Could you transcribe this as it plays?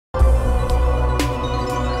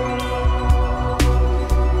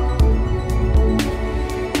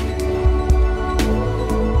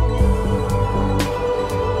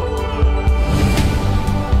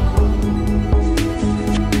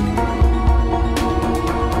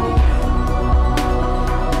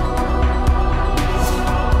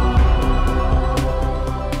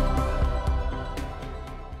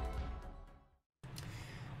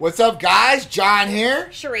What's up, guys? John here.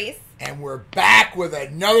 Sharisse. And we're back with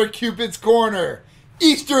another Cupid's Corner,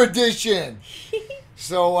 Easter edition.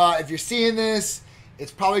 So if you're seeing this,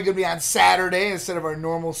 it's probably going to be on Saturday instead of our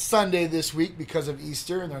normal Sunday this week because of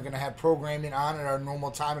Easter. And they're going to have programming on at our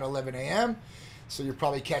normal time at 11 a.m. So you're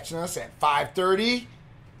probably catching us at 5:30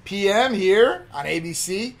 p.m. here on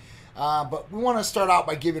ABC. But we want to start out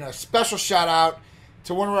by giving a special shout out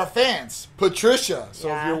to one of our fans, Patricia.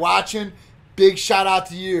 So if you're watching, big shout out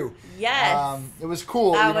to you. Yes. It was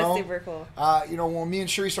cool. That was super cool. When me and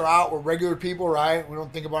Sharisse are out, we're regular people, right? We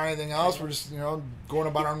don't think about anything else. We're just, going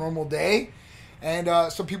about our normal day. And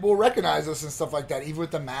some people will recognize us and stuff like that, even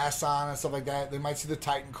with the masks on and stuff like that. They might see the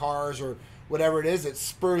Titan cars or whatever it is. It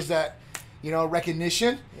spurs that,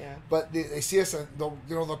 recognition. Yeah. But they see us and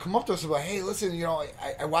they'll come up to us and be like, hey, listen,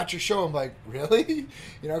 I watch your show. I'm like, really?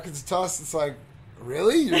 Because to us, it's like,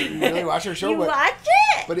 really? You really watch our show? Watch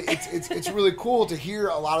it? But it's really cool to hear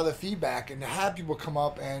a lot of the feedback and to have people come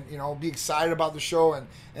up and, be excited about the show and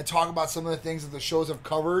talk about some of the things that the shows have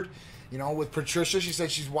covered. With Patricia, she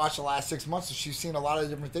said she's watched the last 6 months, so she's seen a lot of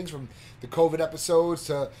different things from the COVID episodes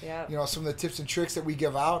to, some of the tips and tricks that we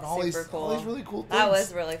give out and all these really cool things. That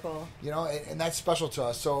was really cool. And that's special to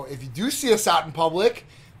us. So if you do see us out in public,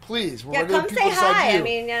 please, we're regular come people say just like hi. you. I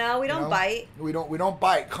mean, we don't bite. We don't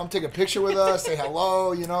bite. Come take a picture with us, say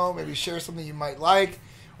hello, maybe share something you might like,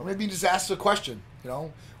 or maybe just ask a question,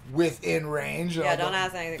 within range. Yeah, don't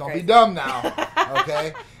ask anything Don't crazy. be dumb now,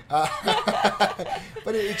 okay?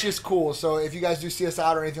 But it's just cool. So if you guys do see us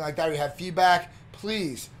out or anything like that, or you have feedback,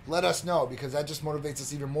 please let us know because that just motivates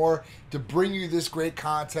us even more to bring you this great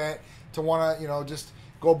content, to want to, just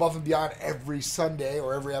go above and beyond every Sunday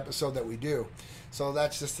or every episode that we do. So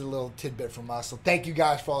that's just a little tidbit from us. So thank you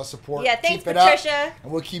guys for all the support. Yeah, thanks, keep it Patricia. Up,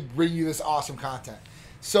 and we'll keep bringing you this awesome content.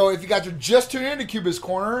 So if you guys are just tuning in to Cupid's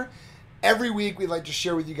Corner, every week we'd like to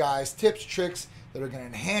share with you guys tips, tricks that are going to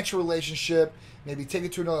enhance your relationship, maybe take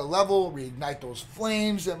it to another level, reignite those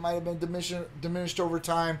flames that might have been diminished over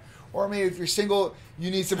time, or maybe if you're single,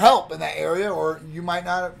 you need some help in that area, or you might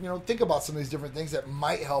not, think about some of these different things that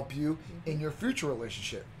might help you in your future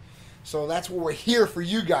relationship. So that's what we're here for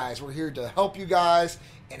you guys. We're here to help you guys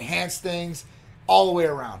enhance things all the way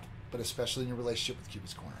around, but especially in your relationship with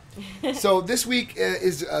Cupid's Corner. So this week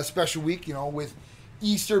is a special week, with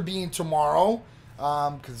Easter being tomorrow,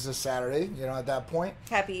 because it's a Saturday, at that point.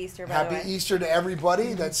 Happy Easter, by the way. Happy Easter to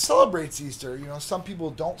everybody that celebrates Easter. Some people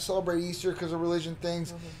don't celebrate Easter because of religion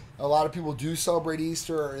things. A lot of people do celebrate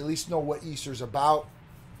Easter, or at least know what Easter's about.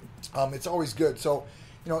 It's always good. So,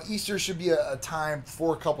 Easter should be a time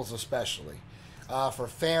for couples especially, for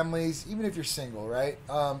families, even if you're single, right?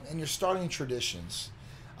 And you're starting traditions.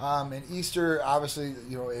 And Easter, obviously,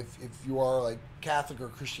 if you are like Catholic or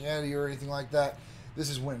Christianity or anything like that, this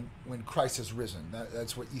is when Christ has risen.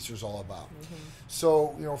 That's what Easter's all about.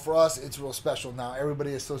 So, for us, it's real special. Now,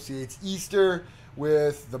 everybody associates Easter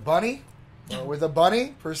with the bunny, or with a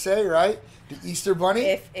bunny, per se, right? The Easter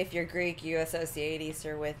bunny. If you're Greek, you associate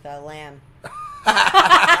Easter with a lamb. Lamb?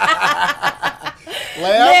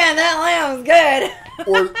 Man, that lamb's good.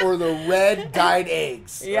 or the red dyed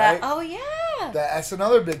eggs. Yeah. Right? Oh, yeah. That's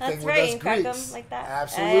another big thing with right. us You crack Greeks. them like that.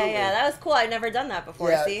 Absolutely. Yeah, that was cool. I've never done that before.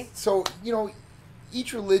 Yeah. See. So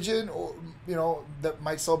each religion, or that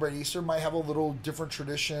might celebrate Easter might have a little different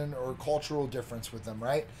tradition or cultural difference with them,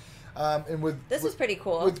 right? And this is pretty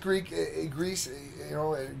cool. With Greeks, it's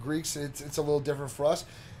a little different for us.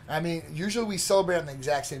 I mean, usually we celebrate on the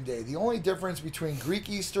exact same day. The only difference between Greek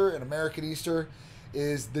Easter and American Easter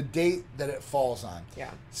is the date that it falls on. Yeah.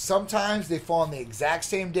 Sometimes they fall on the exact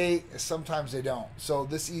same date, and sometimes they don't. So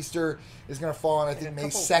this Easter is going to fall on, I think, May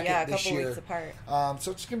 2nd this year. Weeks apart.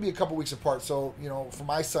 So it's going to be a couple weeks apart. So, for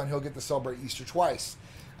my son, he'll get to celebrate Easter twice.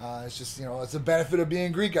 It's just, it's a benefit of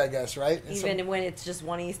being Greek, I guess, right? And even when it's just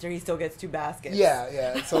one Easter, he still gets 2 baskets.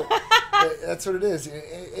 Yeah. So that's what it is.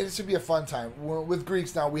 It should be a fun time. With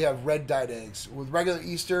Greeks now, we have red dyed eggs. With regular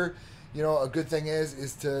Easter, a good thing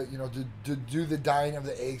is to do the dyeing of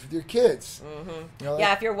the eggs with your kids.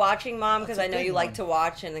 If you're watching, Mom, because I know you like to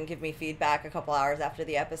watch and then give me feedback a couple hours after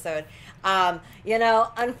the episode.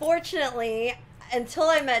 Unfortunately, until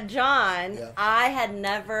I met John, I had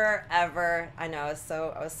never ever. I know I was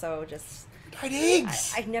so just. Dyed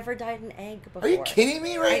eggs. I never dyed an egg before. Are you kidding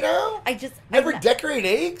me right now? I just never decorate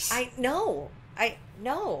eggs. I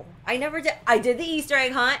never did. I did the Easter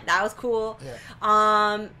egg hunt. That was cool.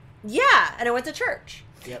 Yeah. And I went to church.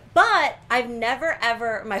 Yep. But I've never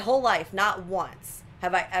ever, my whole life, not once,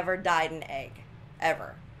 have I ever dyed an egg,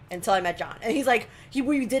 ever. until I met John. And he's like,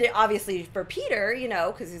 we did it obviously for Peter, you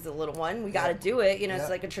know, because he's a little one. We got to do it. You know, it's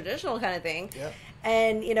like a traditional kind of thing. Yeah.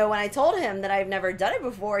 And, you know, when I told him that I've never done it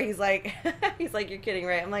before, he's like, you're kidding,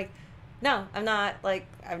 right? I'm like, no, I'm not. Like,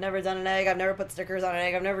 I've never done an egg. I've never put stickers on an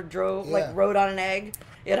egg. I've never rode on an egg.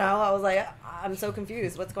 You know, I was like, I'm so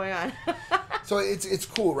confused. What's going on? So it's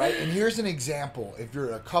cool, right? And here's an example. If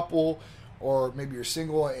you're a couple or maybe you're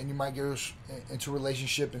single and you might get into a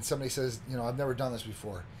relationship and somebody says, you know, I've never done this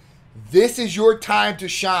before. This is your time to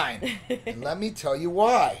shine. And let me tell you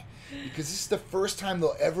why. Because this is the first time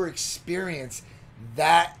they'll ever experience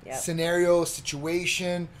that scenario,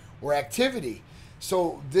 situation, or activity.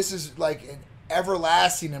 So this is like an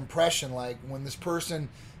everlasting impression. Like when this person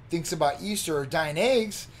thinks about Easter or dying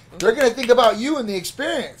eggs, they're going to think about you and the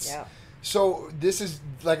experience. Yeah. So this is,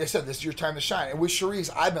 like I said, this is your time to shine. And with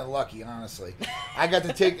Sharisse, I've been lucky, honestly. I got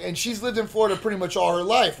to take, and she's lived in Florida pretty much all her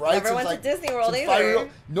life, right? Never went to Disney World either.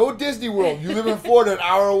 No Disney World. You live in Florida, an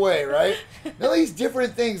hour away, right? Now these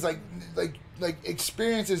different things, like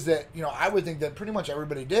experiences that, you know, I would think that pretty much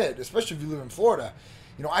everybody did, especially if you live in Florida.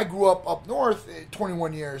 You know, I grew up north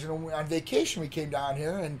 21 years. You know, on vacation we came down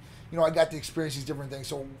here, and you know, I got to experience these different things.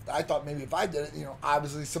 So I thought maybe if I did it, you know,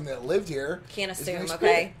 obviously somebody that lived here. Can't assume,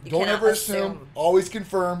 okay? Don't ever assume. Always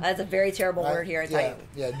confirm. That's a very terrible word here, I tell you.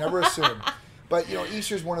 Yeah, never assume. But, you know,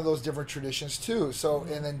 Easter's one of those different traditions, too. So,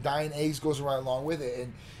 and then dying eggs goes right along with it.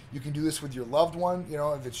 And you can do this with your loved one, you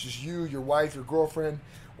know, if it's just you, your wife, your girlfriend,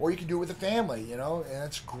 or you can do it with a family, you know, and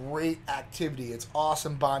it's great activity. It's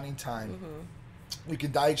awesome bonding time. You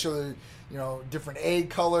can dye each other, you know, different egg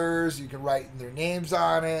colors. You can write their names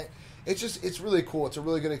on it. It's really cool. It's a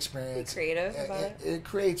really good experience. Be creative about it. It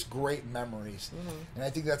creates great memories. And I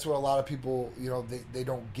think that's what a lot of people, you know, they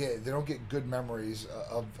don't get. They don't get good memories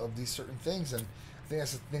of these certain things. And I think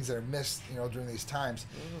that's the things that are missed, you know, during these times.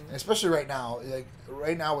 And especially right now. Like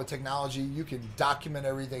right now with technology, you can document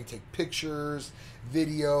everything, take pictures,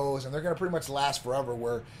 videos, and they're going to pretty much last forever.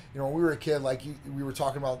 Where, you know, when we were a kid, like we were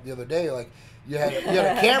talking about the other day, like you had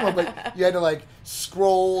a camera, but you had to like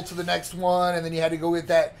scroll to the next one, and then you had to go get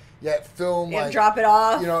that. Yeah, film. Yeah, like, drop it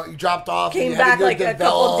off. You know, you dropped off. Came back like a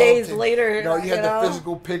couple days later. You know, you had the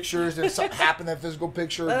physical pictures. There's something happened in that physical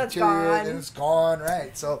picture. And it's gone,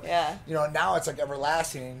 right? So, you know, now it's like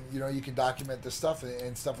everlasting. You know, you can document this stuff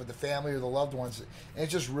and stuff with the family or the loved ones. And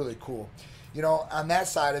it's just really cool. You know, on that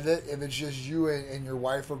side of it, if it's just you and your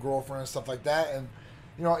wife or girlfriend and stuff like that, and,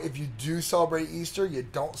 you know, if you do celebrate Easter, you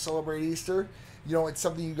don't celebrate Easter, you know, it's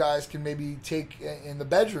something you guys can maybe take in the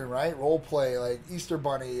bedroom, right? Role play, like Easter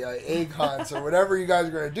Bunny, egg hunts, or whatever you guys are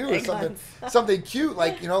going to do, or something cute,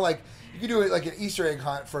 like, you know, like you can do it like an Easter egg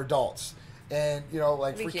hunt for adults. And, you know,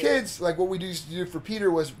 like for kids, like what we used to do for Peter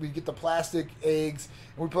was we get the plastic eggs,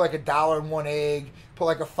 and we put like $1 in one egg, put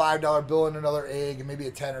like a $5 bill in another egg, and maybe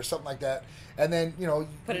a 10 or something like that. And then, you know,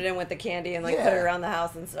 put it in with the candy and like put it around the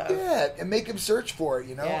house and stuff. Yeah, and make them search for it,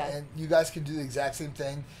 you know. And you guys can do the exact same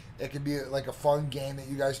thing. It could be like a fun game that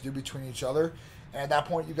you guys do between each other. And at that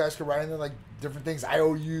point, you guys can write in there like different things. I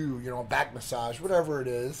owe you, you know, back massage, whatever it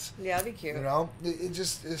is. Yeah, that'd be cute. You know, it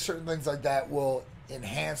just certain things like that will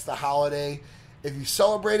enhance the holiday. If you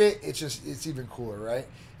celebrate it, it's even cooler, right?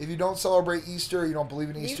 If you don't celebrate Easter, you don't believe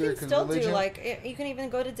in Easter because of religion. Do like you can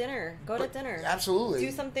even go to dinner. To dinner. Absolutely.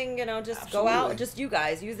 Do something, you know, just go out. Just you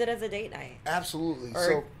guys use it as a date night. Absolutely.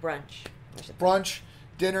 Or brunch. Brunch,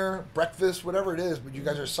 dinner, breakfast, whatever it is, but you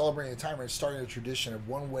guys are celebrating a time and starting a tradition of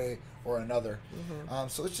one way or another.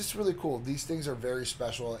 So it's just really cool. These things are very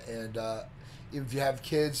special, and if you have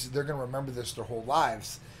kids, they're going to remember this their whole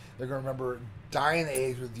lives. They're going to remember dyeing the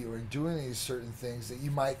eggs with you and doing these certain things that you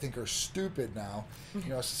might think are stupid now. You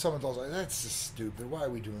know, some adults are like, that's just stupid. Why are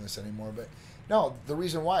we doing this anymore? But no, the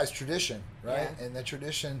reason why is tradition, right? Yeah. And that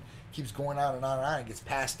tradition keeps going on and on and on. It gets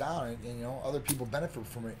passed down, and you know, other people benefit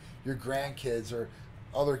from it. Your grandkids or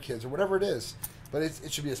other kids or whatever it is. But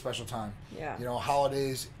it should be a special time. Yeah. You know,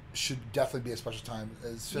 holidays should definitely be a special time.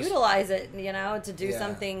 It's just, utilize it, you know, to do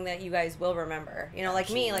something that you guys will remember. You know, like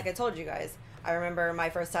me, like I told you guys, I remember my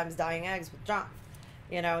first times dyeing eggs with John.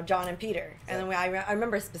 You know, John and Peter. And then I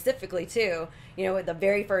remember specifically, too, you know, the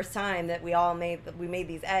very first time that we made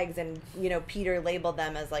these eggs, and, you know, Peter labeled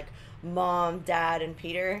them as, like, Mom, Dad, and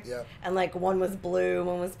Peter. Yep. And, like, one was blue,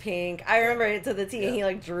 one was pink. I remember it to the T, and he,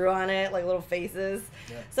 like, drew on it, like, little faces.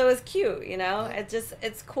 Yep. So it was cute, you know? Yep.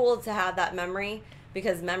 It's cool to have that memory.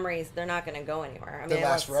 because memories, they're not going to go anywhere. I mean, They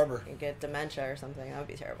last forever. You get dementia or something, that would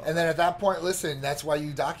be terrible. And then at that point, listen, that's why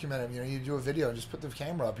you document them. You know, you do a video and just put the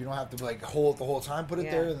camera up. You don't have to like hold it the whole time. Put it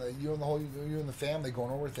there, and you and the family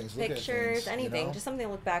going over things, look pictures, at things, anything, you know? just something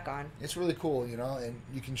to look back on. It's really cool, you know, and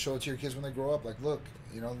you can show it to your kids when they grow up. Like, look,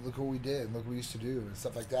 you know, look what we did, look what we used to do, and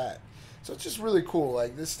stuff like that. So it's just really cool.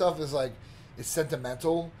 Like, this stuff is like, it's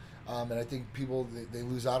sentimental. And I think people, they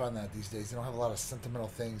lose out on that these days. They don't have a lot of sentimental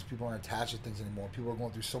things. People aren't attached to things anymore. People are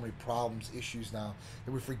going through so many problems, issues now,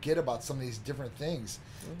 that we forget about some of these different things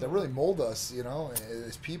that really mold us, you know,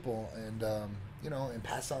 as people, and, you know, and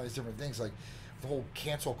pass on these different things, like the whole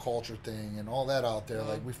cancel culture thing and all that out there.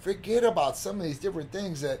 Like, we forget about some of these different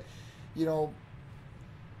things that, you know,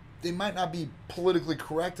 they might not be politically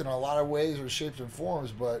correct in a lot of ways or shapes and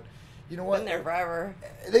forms, but you know what? Been there forever.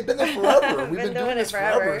 They've been there forever. We've been doing this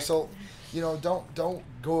forever. So, you know, don't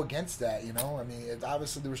go against that. You know, I mean,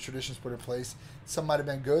 obviously there was traditions put in place. Some might have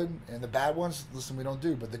been good, and the bad ones, listen, we don't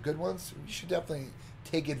do. But the good ones, we should definitely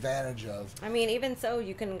take advantage of. I mean, even so,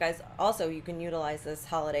 you can utilize this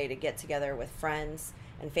holiday to get together with friends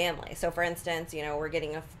and family. So, for instance, you know, we're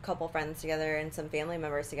getting a couple friends together and some family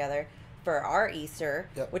members together for our Easter,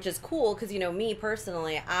 which is cool because, you know, me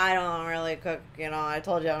personally, I don't really cook. You know, I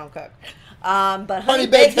told you I don't cook. But honey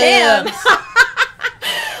baked hams.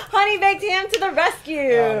 Honey baked ham to the rescue.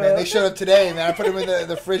 Oh, man, they showed up today, man. I put them in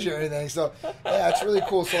the fridge and everything. So, yeah, it's really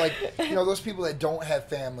cool. So, like, you know, those people that don't have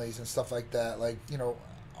families and stuff like that, like, you know,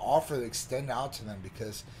 extend out to them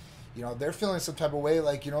because, you know, they're feeling some type of way,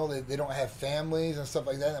 like, you know, they don't have families and stuff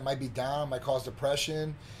like that. That might be down, might cause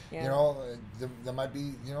depression. Yeah. You know, they might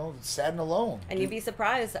be, you know, sad and alone. And you'd be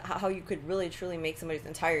surprised how you could really, truly make somebody's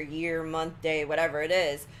entire year, month, day, whatever it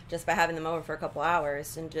is, just by having them over for a couple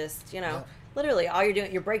hours and just, you know, literally all you're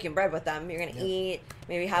doing, you're breaking bread with them. You're going to eat,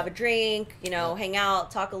 maybe have a drink, you know, hang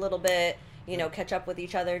out, talk a little bit. You know, catch up with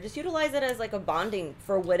each other. Just utilize it as like a bonding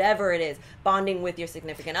for whatever it is. Bonding with your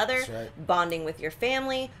significant other, bonding with your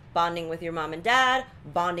family, bonding with your mom and dad,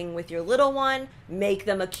 bonding with your little one. Make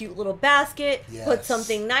them a cute little basket. Put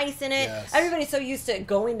something nice in it. Everybody's so used to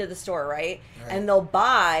going to the store, right? And they'll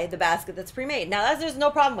buy the basket that's pre-made. Now, there's no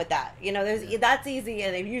problem with that. You know, that's easy,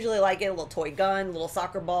 and they usually like it. A little toy gun, a little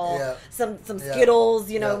soccer ball, some Skittles,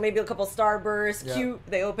 you know, maybe a couple Starbursts, cute.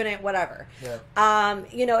 They open it, whatever.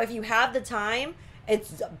 You know, if you have the time,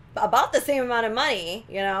 it's about the same amount of money,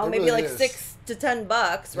 you know, maybe really like $6 to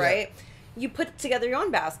 $10, right? You put together your own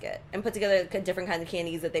basket and put together different kinds of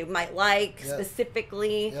candies that they might like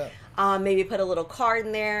specifically. Maybe put a little card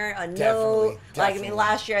in there, a note. Like, I mean,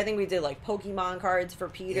 last year I think we did like Pokemon cards for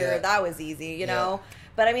Peter. That was easy, you know.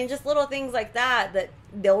 But I mean, just little things like that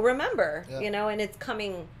they'll remember, you know, and it's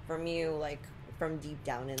coming from you, like from deep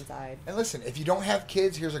down inside. And listen, if you don't have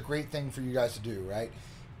kids, here's a great thing for you guys to do, right?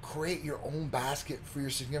 Create your own basket for your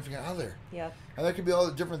significant other. And there could be all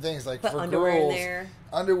the different things, like put for underwear girls, in there.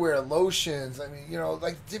 Underwear, lotions. I mean, you know,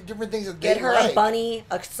 like different things that get they her like. A bunny,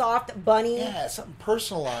 a soft bunny. Yeah, something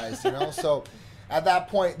personalized, you know. So at that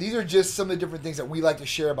point, these are just some of the different things that we like to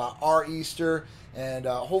share about our Easter. And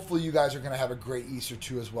hopefully you guys are going to have a great Easter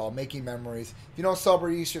too as well, making memories. If you don't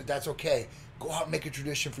celebrate Easter, that's okay. Go out and make a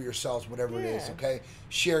tradition for yourselves, whatever it is, okay?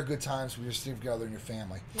 Share good times with your significant other and your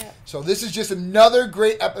family. So this is just another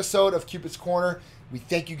great episode of Cupid's Corner. We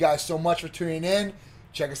thank you guys so much for tuning in.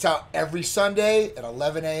 Check us out every Sunday at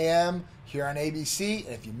 11 a.m. here on ABC.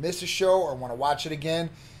 And if you miss a show or want to watch it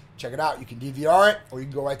again, check it out. You can DVR it, or you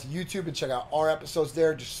can go right to YouTube and check out our episodes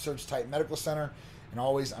there. Just search Titan Medical Center, and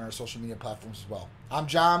always on our social media platforms as well. I'm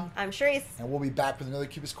John. I'm Sharisse. And we'll be back with another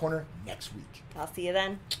Cupid's Corner next week. I'll see you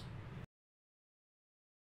then.